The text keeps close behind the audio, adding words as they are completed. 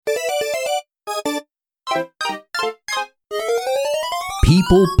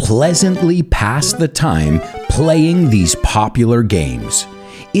People pleasantly pass the time playing these popular games.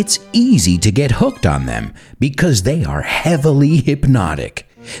 It's easy to get hooked on them because they are heavily hypnotic.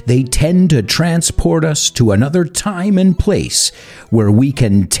 They tend to transport us to another time and place where we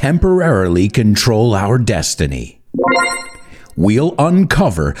can temporarily control our destiny. We'll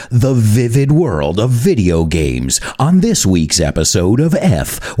uncover the vivid world of video games on this week's episode of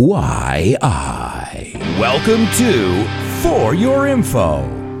FYI. Welcome to For Your Info.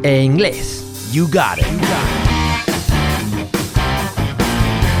 En inglés. You got it.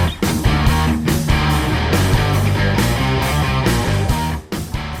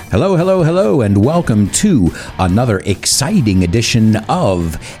 Hello, and welcome to another exciting edition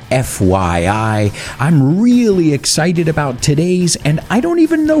of FYI. I'm really excited about today's, and I don't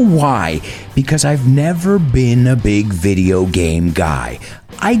even know why, because I've never been a big video game guy.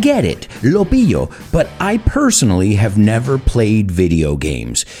 I get it, lo pillo, but I personally have never played video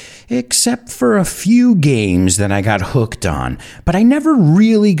games. Except for a few games that I got hooked on. But I never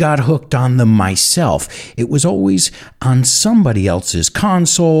really got hooked on them myself. It was always on somebody else's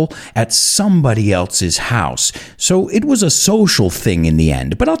console, at somebody else's house. So it was a social thing in the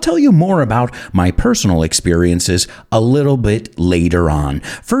end. But I'll tell you more about my personal experiences a little bit later on.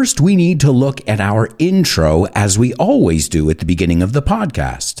 First, we need to look at our intro, as we always do at the beginning of the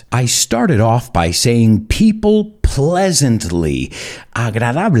podcast. I started off by saying people pleasantly,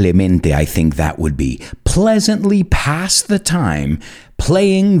 agradablemente, I think that would be, pleasantly pass the time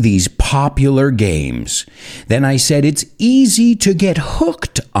playing these popular games. Then I said it's easy to get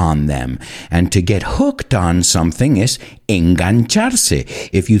hooked on them, and to get hooked on something is engancharse.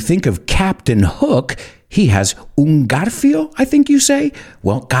 If you think of Captain Hook, he has un garfio, I think you say.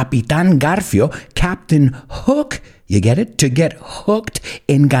 Well, Capitán Garfio, Captain Hook, you get it? To get hooked,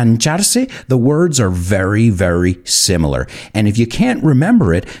 engancharse, the words are very, very similar. And if you can't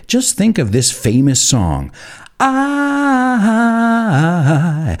remember it, just think of this famous song. I'm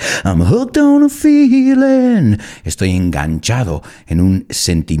hooked on a feeling. Estoy enganchado en un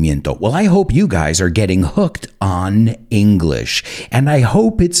sentimiento. Well, I hope you guys are getting hooked on English. And I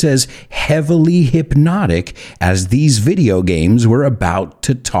hope it's as heavily hypnotic as these video games we're about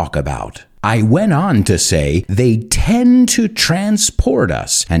to talk about. I went on to say they tend to transport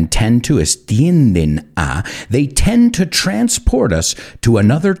us, and tend to extienden a, they tend to transport us to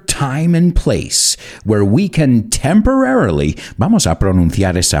another time and place where we can temporarily, vamos a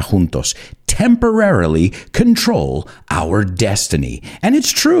pronunciar esa juntos, temporarily control our destiny. And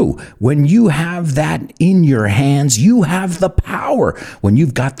it's true. When you have that in your hands, you have the power. When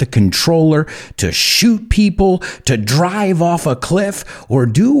you've got the controller to shoot people, to drive off a cliff, or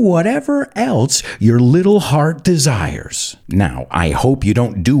do whatever else your little heart desires. Now, I hope you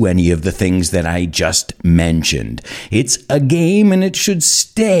don't do any of the things that I just mentioned. It's a game, and it should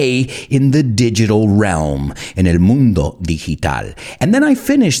stay in the digital realm, en el mundo digital. And then I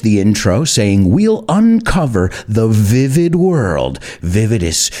finished the intro saying we'll uncover the vivid world. Vivid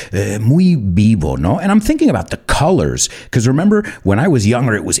is muy vivo, no? And I'm thinking about the colors, because remember, when I was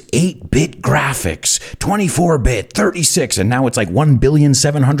younger, it was 8-bit graphics, 24-bit, 36, and now it's like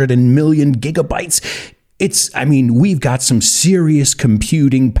 1,700,000,000 gigabytes. We've got some serious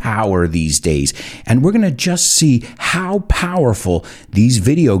computing power these days, and we're going to just see how powerful these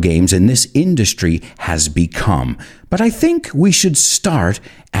video games in this industry has become. But I think we should start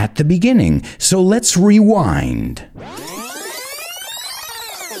at the beginning, so let's rewind.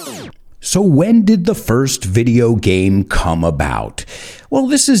 So when did the first video game come about? Well,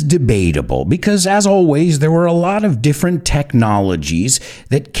 this is debatable because, as always, there were a lot of different technologies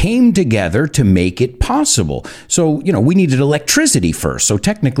that came together to make it possible. So, we needed electricity first. So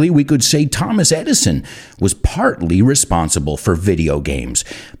technically, we could say Thomas Edison was partly responsible for video games.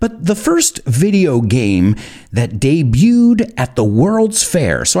 But the first video game that debuted at the World's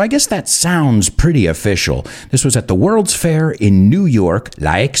Fair, so I guess that sounds pretty official. This was at the World's Fair in New York,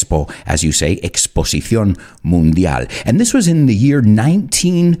 La Expo, as you say, Exposición Mundial. And this was in the year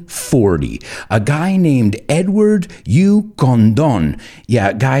 1940. A guy named Edward U. Condon.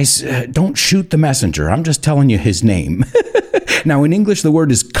 Yeah, guys, don't shoot the messenger. I'm just telling you his name. Now, in English, the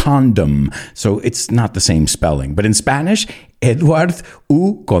word is condom, so it's not the same spelling. But in Spanish, Edward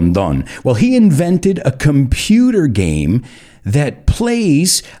U. Condon. Well, he invented a computer game that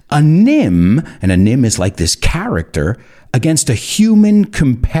plays a NIM, and a NIM is like this character, against a human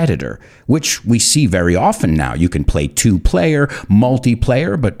competitor, which we see very often now. You can play two-player,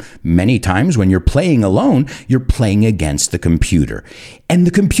 multiplayer, but many times when you're playing alone, you're playing against the computer. And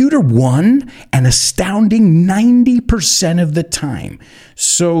the computer won an astounding 90% of the time.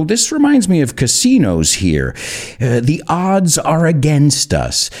 So this reminds me of casinos here. The odds are against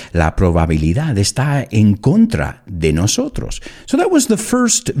us. La probabilidad está en contra de nosotros. So that was the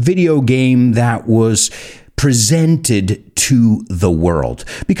first video game that was presented to the world.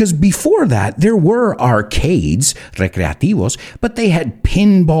 Because before that, there were arcades, recreativos, but they had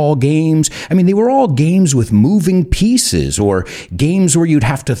pinball games. I mean, they were all games with moving pieces or games where you'd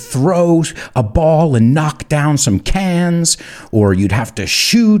have to throw a ball and knock down some cans, or you'd have to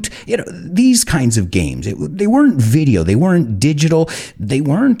shoot, these kinds of games. They weren't video, they weren't digital, they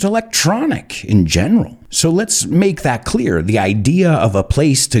weren't electronic in general. So let's make that clear. The idea of a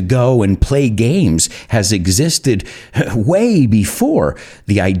place to go and play games has existed way before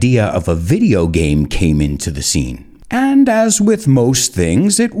the idea of a video game came into the scene. And as with most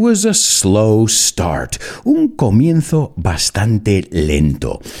things, it was a slow start, un comienzo bastante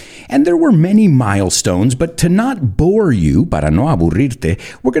lento. And there were many milestones, but to not bore you, para no aburrirte,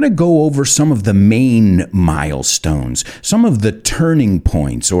 we're going to go over some of the main milestones, some of the turning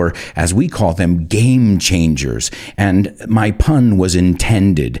points, or as we call them, game changers. And my pun was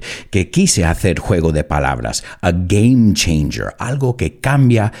intended, que quise hacer juego de palabras, a game changer, algo que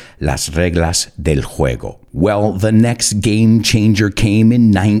cambia las reglas del juego. Well, the next game changer came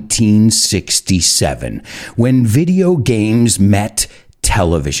in 1967, when video games met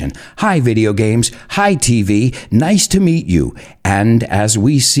television. Hi, video games. Hi, TV. Nice to meet you. And as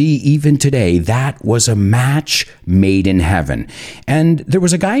we see even today, that was a match made in heaven. And there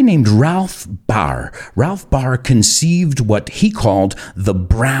was a guy named Ralph Baer. Ralph Baer conceived what he called the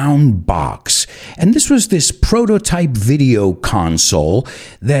brown box. And this was this prototype video console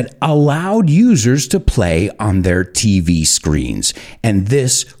that allowed users to play on their TV screens. And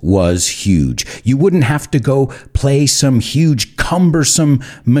this was huge. You wouldn't have to go play some huge cumbersome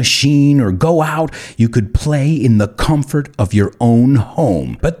machine or go out. You could play in the comfort of your own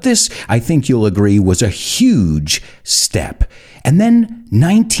home. But this, I think you'll agree, was a huge step. And then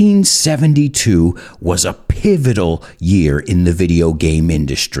 1972 was a pivotal year in the video game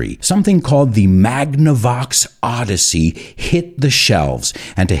industry. Something called the Magnavox Odyssey hit the shelves.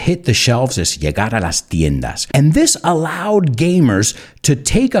 And to hit the shelves is llegar a las tiendas. And this allowed gamers to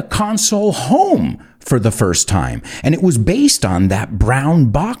take a console home for the first time. And it was based on that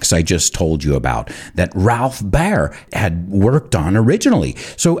brown box I just told you about that Ralph Baer had worked on originally.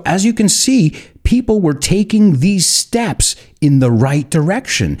 So as you can see, people were taking these steps in the right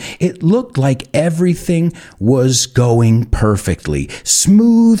direction. It looked like everything was going perfectly,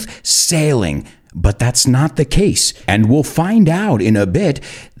 smooth sailing. But that's not the case. And we'll find out in a bit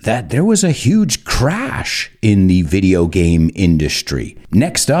that there was a huge crash in the video game industry.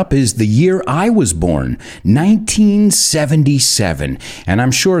 Next up is the year I was born, 1977. And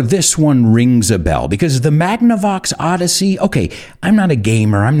I'm sure this one rings a bell because the Magnavox Odyssey, okay, I'm not a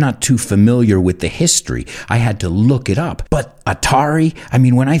gamer. I'm not too familiar with the history. I had to look it up. But Atari, I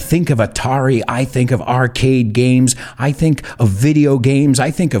mean, when I think of Atari, I think of arcade games. I think of video games.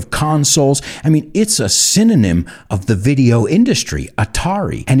 I think of consoles. I mean, it's a synonym of the video industry,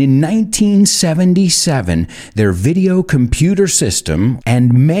 Atari. And in 1977, their video computer system,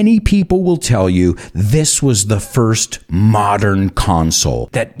 and many people will tell you this was the first modern console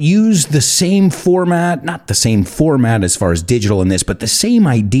that used the same format, not the same format as far as digital in this, but the same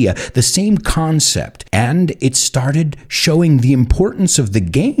idea, the same concept. And it started showing the importance of the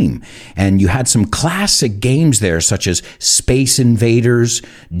game. And you had some classic games there, such as Space Invaders,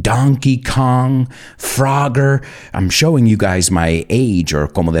 Donkey Kong, Frogger. I'm showing you guys my age, or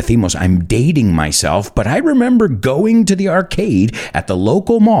como decimos, I'm dating myself, but I remember going to the arcade at the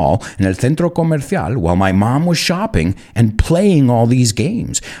local mall in el centro comercial while my mom was shopping and playing all these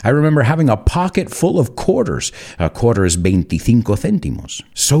games. I remember having a pocket full of quarters. A quarter is 25 céntimos.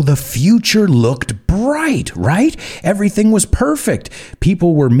 So the future looked bright, right? Everything was perfect.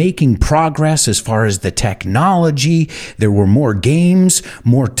 People were making progress as far as the technology. There were more games,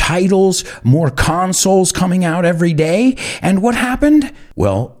 more titles, more consoles coming out every day. And what happened?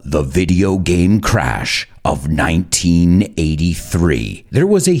 Well, the video game crash of 1983. There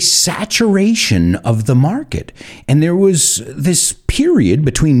was a saturation of the market, and there was this period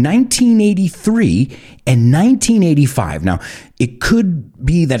between 1983 and 1985. Now, it could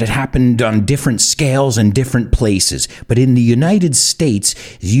be that it happened on different scales and different places, but in the United States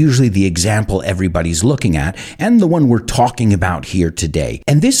is usually the example everybody's looking at and the one we're talking about here today.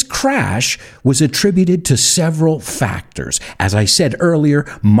 And this crash was attributed to several factors. As I said earlier,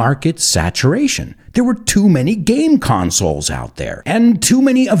 market saturation. There were too many game consoles out there and too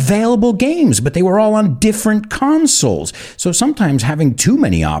many available games, but they were all on different consoles. So sometimes having too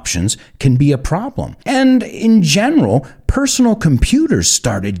many options can be a problem. And in general, personal computers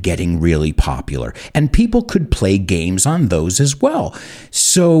started getting really popular and people could play games on those as well.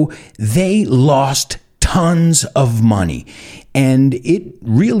 So they lost tons of money. And it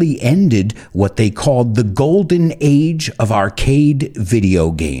really ended what they called the golden age of arcade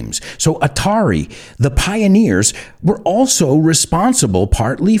video games. So Atari, the pioneers, were also responsible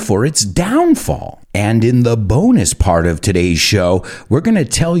partly for its downfall. And in the bonus part of today's show, we're going to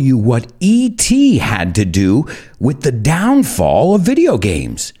tell you what E.T. had to do with the downfall of video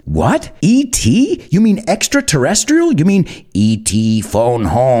games. What? E.T.? You mean extraterrestrial? You mean E.T. phone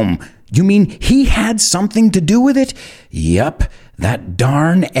home? You mean he had something to do with it? Yup, that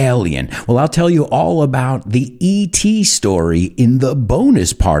darn alien. Well, I'll tell you all about the E.T. story in the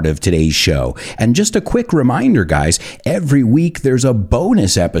bonus part of today's show. And just a quick reminder, guys, every week there's a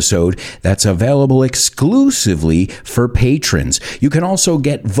bonus episode that's available exclusively for patrons. You can also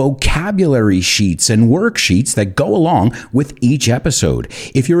get vocabulary sheets and worksheets that go along with each episode.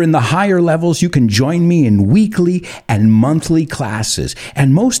 If you're in the higher levels, you can join me in weekly and monthly classes.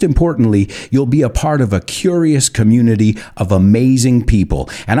 And most importantly, you'll be a part of a curious community of amazing people.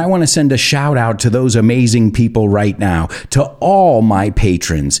 And I want to send a shout out to those amazing people right now, to all my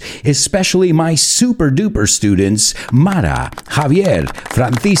patrons, especially my super duper students, Mara, Javier,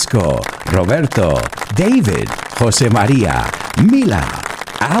 Francisco, Roberto, David, Jose Maria, Mila,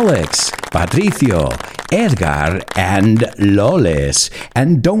 Alex, Patricio, Edgar, and Loles.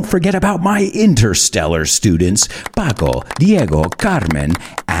 And don't forget about my interstellar students, Paco, Diego, Carmen,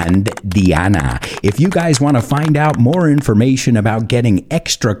 and Diana. If you guys want to find out more information about getting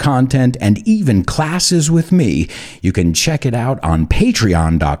extra content and even classes with me, you can check it out on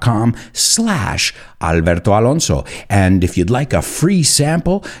patreon.com/Alberto Alonso. And if you'd like a free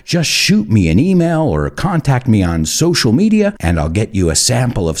sample, just shoot me an email or contact me on social media, and I'll get you a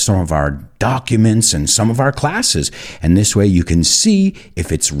sample of some of our documents and some of our classes. And this way you can see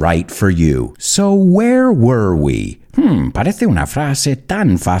if it's right for you. So where were we? Parece una frase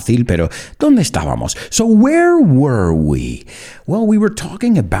tan fácil, pero ¿dónde estábamos? So where were we? Well, we were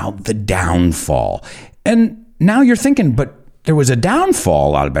talking about the downfall. And now you're thinking, but there was a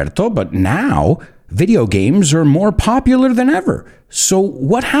downfall, Alberto, but now video games are more popular than ever. So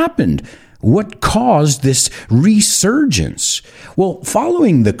what happened? What caused this resurgence? Well,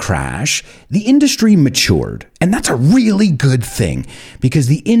 following the crash, the industry matured. And that's a really good thing because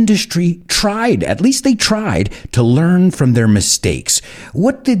the industry tried, at least they tried, to learn from their mistakes.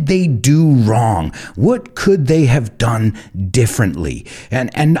 What did they do wrong? What could they have done differently?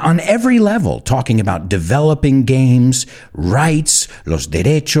 And on every level, talking about developing games, rights, los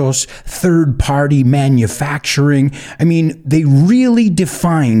derechos, third-party manufacturing. I mean, they really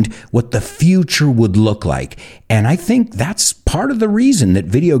defined what the future would look like. And I think that's part of the reason that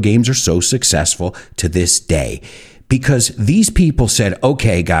video games are so successful to this day. Because these people said,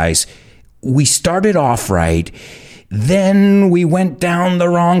 okay, guys, we started off right, then we went down the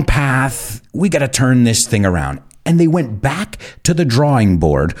wrong path, we got to turn this thing around. And they went back to the drawing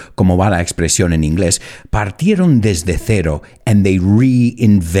board, como va la expresión en inglés, partieron desde cero, and they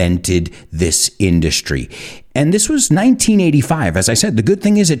reinvented this industry. And this was 1985. As I said, the good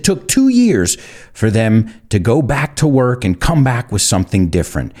thing is it took 2 years for them to go back to work and come back with something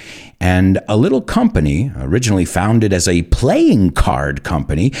different. And a little company, originally founded as a playing card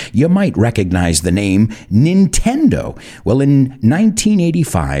company, you might recognize the name Nintendo. Well, in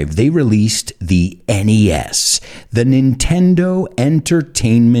 1985, they released the NES, the Nintendo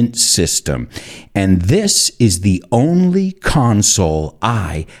Entertainment System. And this is the only console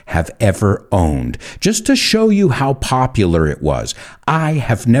I have ever owned. Just to show you how popular it was. I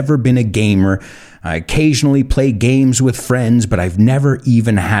have never been a gamer. I occasionally play games with friends, but I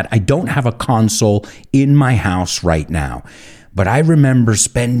don't have a console in my house right now. But I remember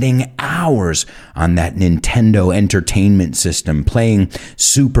spending hours on that Nintendo Entertainment System playing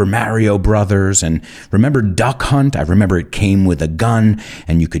Super Mario Brothers, and remember Duck Hunt? I remember it came with a gun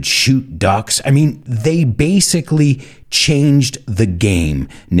and you could shoot ducks. I mean, they basically changed the game,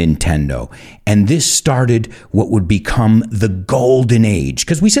 Nintendo. And this started what would become the golden age.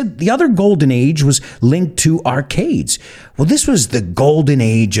 Because we said the other golden age was linked to arcades. Well, this was the golden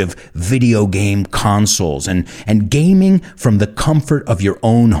age of video game consoles and gaming from the comfort of your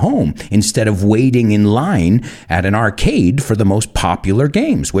own home instead of waiting in line at an arcade for the most popular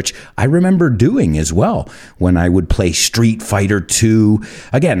games, which I remember doing as well when I would play Street Fighter 2.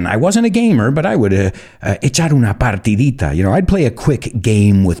 Again, I wasn't a gamer, but I would echar una partidita. I'd play a quick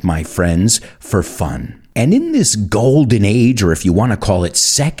game with my friends for fun. And in this golden age, or if you want to call it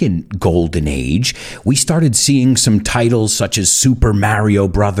second golden age, we started seeing some titles such as Super Mario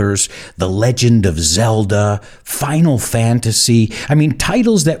Brothers, The Legend of Zelda, Final Fantasy. I mean,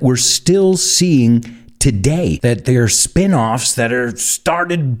 titles that we're still seeing today, that they're spin-offs that are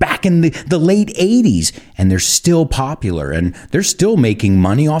started back in the late 80s, and they're still popular, and they're still making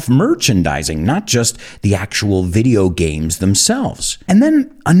money off merchandising, not just the actual video games themselves. And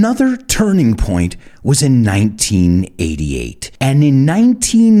then another turning point was in 1988. And in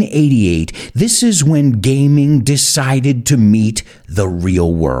 1988, this is when gaming decided to meet the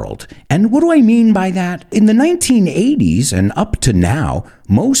real world. And what do I mean by that? In the 1980s and up to now,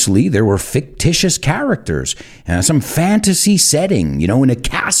 mostly there were fictitious characters, some fantasy setting, in a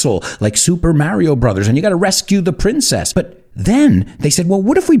castle like Super Mario Brothers, and you got to rescue the princess. But then they said, well,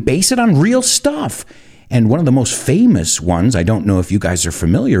 what if we base it on real stuff? And one of the most famous ones, I don't know if you guys are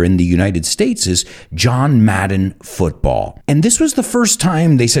familiar, in the United States is John Madden Football. And this was the first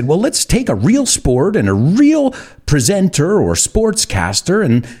time they said, well, let's take a real sport and a real presenter or sportscaster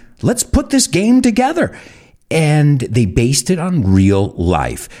and let's put this game together. And they based it on real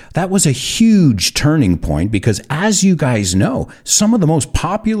life. That was a huge turning point because, as you guys know, some of the most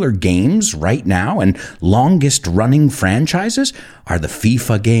popular games right now and longest running franchises are the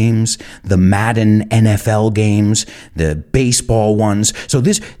FIFA games, the Madden NFL games, the baseball ones. So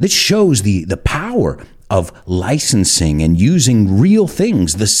this shows the power of licensing and using real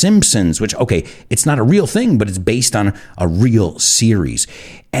things. The Simpsons, which, okay, it's not a real thing, but it's based on a real series.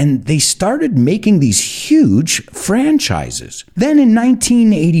 And they started making these huge franchises. Then in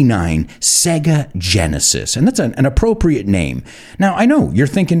 1989, Sega Genesis, and that's an appropriate name. Now, I know you're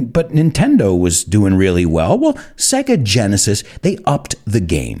thinking, but Nintendo was doing really well. Well, Sega Genesis, they upped the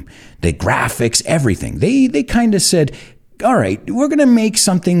game. The graphics, everything. They kind of said, all right, we're going to make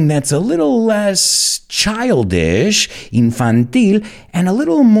something that's a little less childish, infantil, and a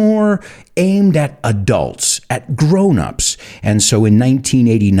little more aimed at adults, at grown-ups. And so in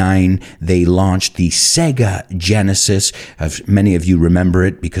 1989, they launched the Sega Genesis. Many of you remember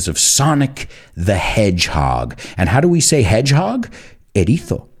it because of Sonic the Hedgehog. And how do we say hedgehog?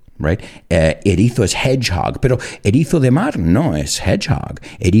 Erizo. Right? Erizo es hedgehog, pero erizo de mar no es hedgehog.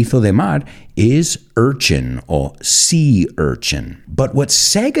 Erizo de mar is urchin or sea urchin. But what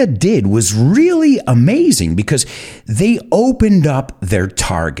Sega did was really amazing because they opened up their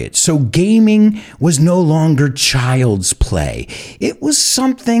target. So gaming was no longer child's play. It was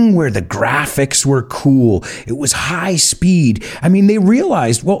something where the graphics were cool. It was high speed. I mean, they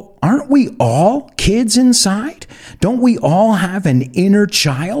realized, well, aren't we all kids inside? Don't we all have an inner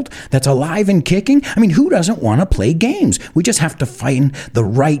child that's alive and kicking? I mean, who doesn't want to play games? We just have to find the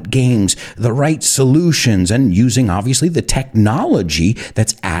right games, the right solutions, and using, obviously, the technology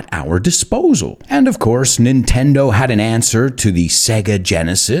that's at our disposal. And, of course, Nintendo had an answer to the Sega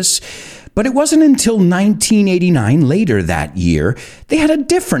Genesis. But it wasn't until 1989, later that year, they had a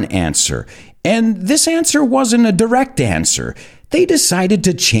different answer. And this answer wasn't a direct answer. They decided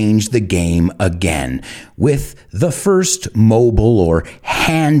to change the game again with the first mobile or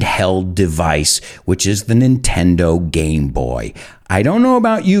handheld device, which is the Nintendo Game Boy. I don't know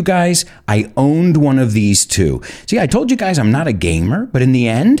about you guys, I owned one of these too. See, I told you guys I'm not a gamer, but in the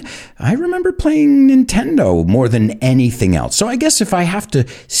end, I remember playing Nintendo more than anything else. So I guess if I have to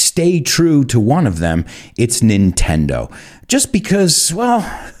stay true to one of them, it's Nintendo. Just because, well,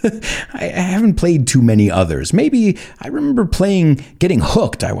 I haven't played too many others. Maybe I remember getting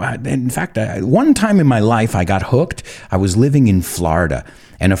hooked. In fact, one time in my life I got hooked. I was living in Florida,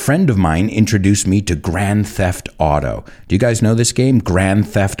 and a friend of mine introduced me to Grand Theft Auto. Do you guys know this game, Grand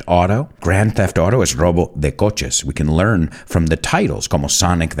Theft Auto? Grand Theft Auto is robo de coches. We can learn from the titles, como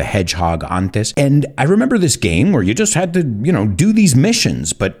Sonic the Hedgehog antes. And I remember this game where you just had to, do these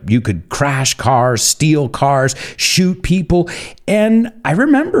missions, but you could crash cars, steal cars, shoot people. And I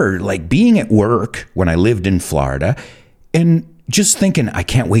remember being at work when I lived in Florida and just thinking, I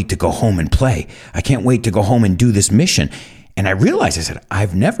can't wait to go home and play. I can't wait to go home and do this mission. And I realized, I said,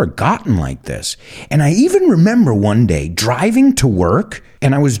 I've never gotten like this. And I even remember one day driving to work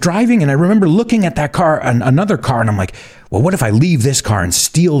And I was driving and I remember looking at that car, another car, and I'm like, well, what if I leave this car and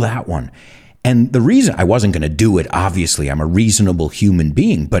steal that one? And the reason I wasn't going to do it, obviously, I'm a reasonable human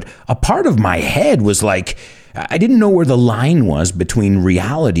being, but a part of my head was like, I didn't know where the line was between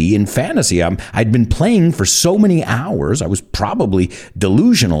reality and fantasy. I'd been playing for so many hours. I was probably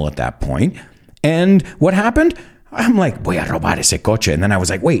delusional at that point. And what happened? I'm like, voy a robar ese coche. And then I was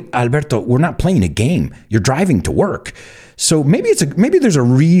like, wait, Alberto, we're not playing a game. You're driving to work. So maybe there's a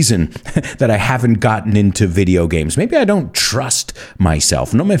reason that I haven't gotten into video games. Maybe I don't trust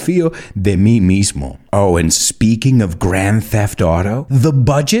myself. No me fío de mí mismo. Oh, and speaking of Grand Theft Auto, the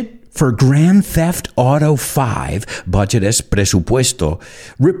budget for Grand Theft Auto 5, budget es presupuesto,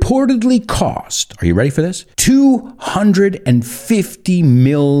 reportedly cost, are you ready for this? $250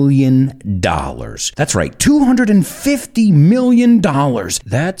 million. That's right, $250 million.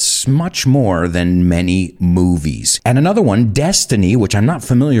 That's much more than many movies. And another one, Destiny, which I'm not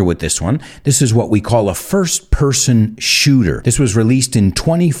familiar with this one. This is what we call a first-person shooter. This was released in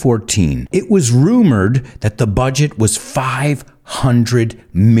 2014. It was rumored that the budget was $500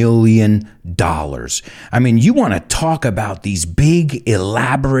 million. I mean, you want to talk about these big,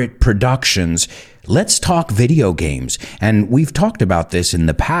 elaborate productions. Let's talk video games. And we've talked about this in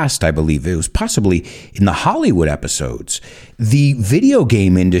the past, I believe. It was possibly in the Hollywood episodes. The video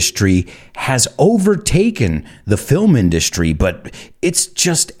game industry has overtaken the film industry, but it's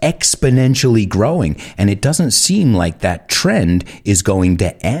just exponentially growing. And it doesn't seem like that trend is going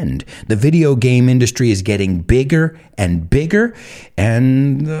to end. The video game industry is getting bigger and bigger,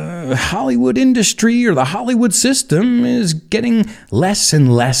 and the Hollywood industry or the Hollywood system is getting less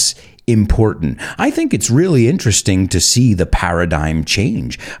and less important. I think it's really interesting to see the paradigm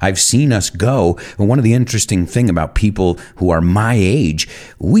change. I've seen us go. And one of the interesting thing about people who are my age,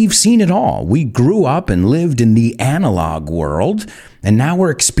 we've seen it all. We grew up and lived in the analog world, and now we're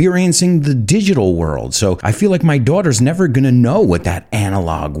experiencing the digital world. So I feel like my daughter's never going to know what that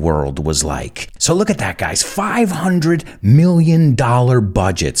analog world was like. So look at that, guys. $500 million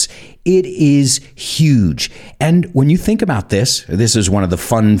budgets. It is huge. And when you think about this is one of the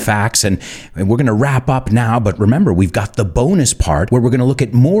fun facts, and we're going to wrap up now, but remember, we've got the bonus part where we're going to look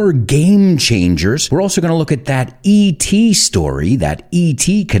at more game changers. We're also going to look at that E.T. story, that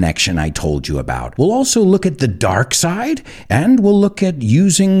E.T. connection I told you about. We'll also look at the dark side, and we'll look at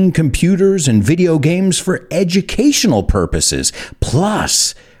using computers and video games for educational purposes.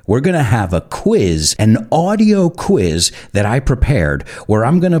 Plus, we're going to have a quiz, an audio quiz that I prepared where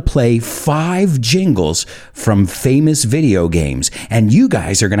I'm going to play 5 jingles from famous video games. And you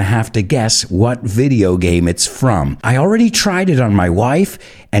guys are going to have to guess what video game it's from. I already tried it on my wife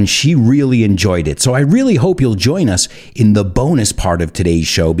and she really enjoyed it. So I really hope you'll join us in the bonus part of today's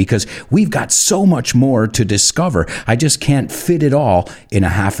show because we've got so much more to discover. I just can't fit it all in a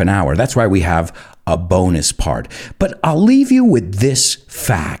half an hour. That's why we have a bonus part. But I'll leave you with this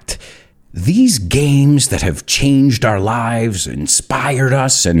fact. These games that have changed our lives, inspired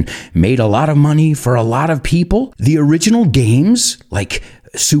us, and made a lot of money for a lot of people, the original games like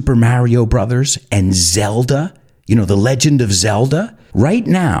Super Mario Brothers and Zelda, The Legend of Zelda, right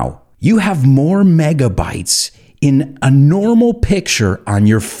now you have more megabytes in a normal picture on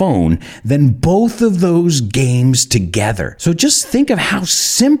your phone than both of those games together. So just think of how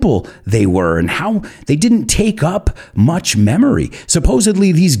simple they were and how they didn't take up much memory.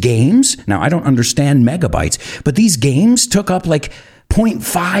 Supposedly these games, now I don't understand megabytes, but these games took up like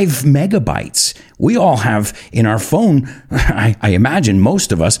 0.5 megabytes. We all have in our phone, I imagine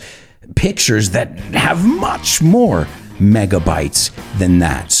most of us, pictures that have much more megabytes than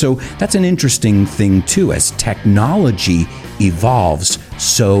that. So that's an interesting thing too. As technology evolves,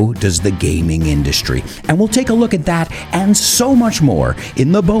 so does the gaming industry. And we'll take a look at that and so much more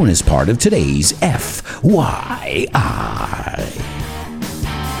in the bonus part of today's FYI.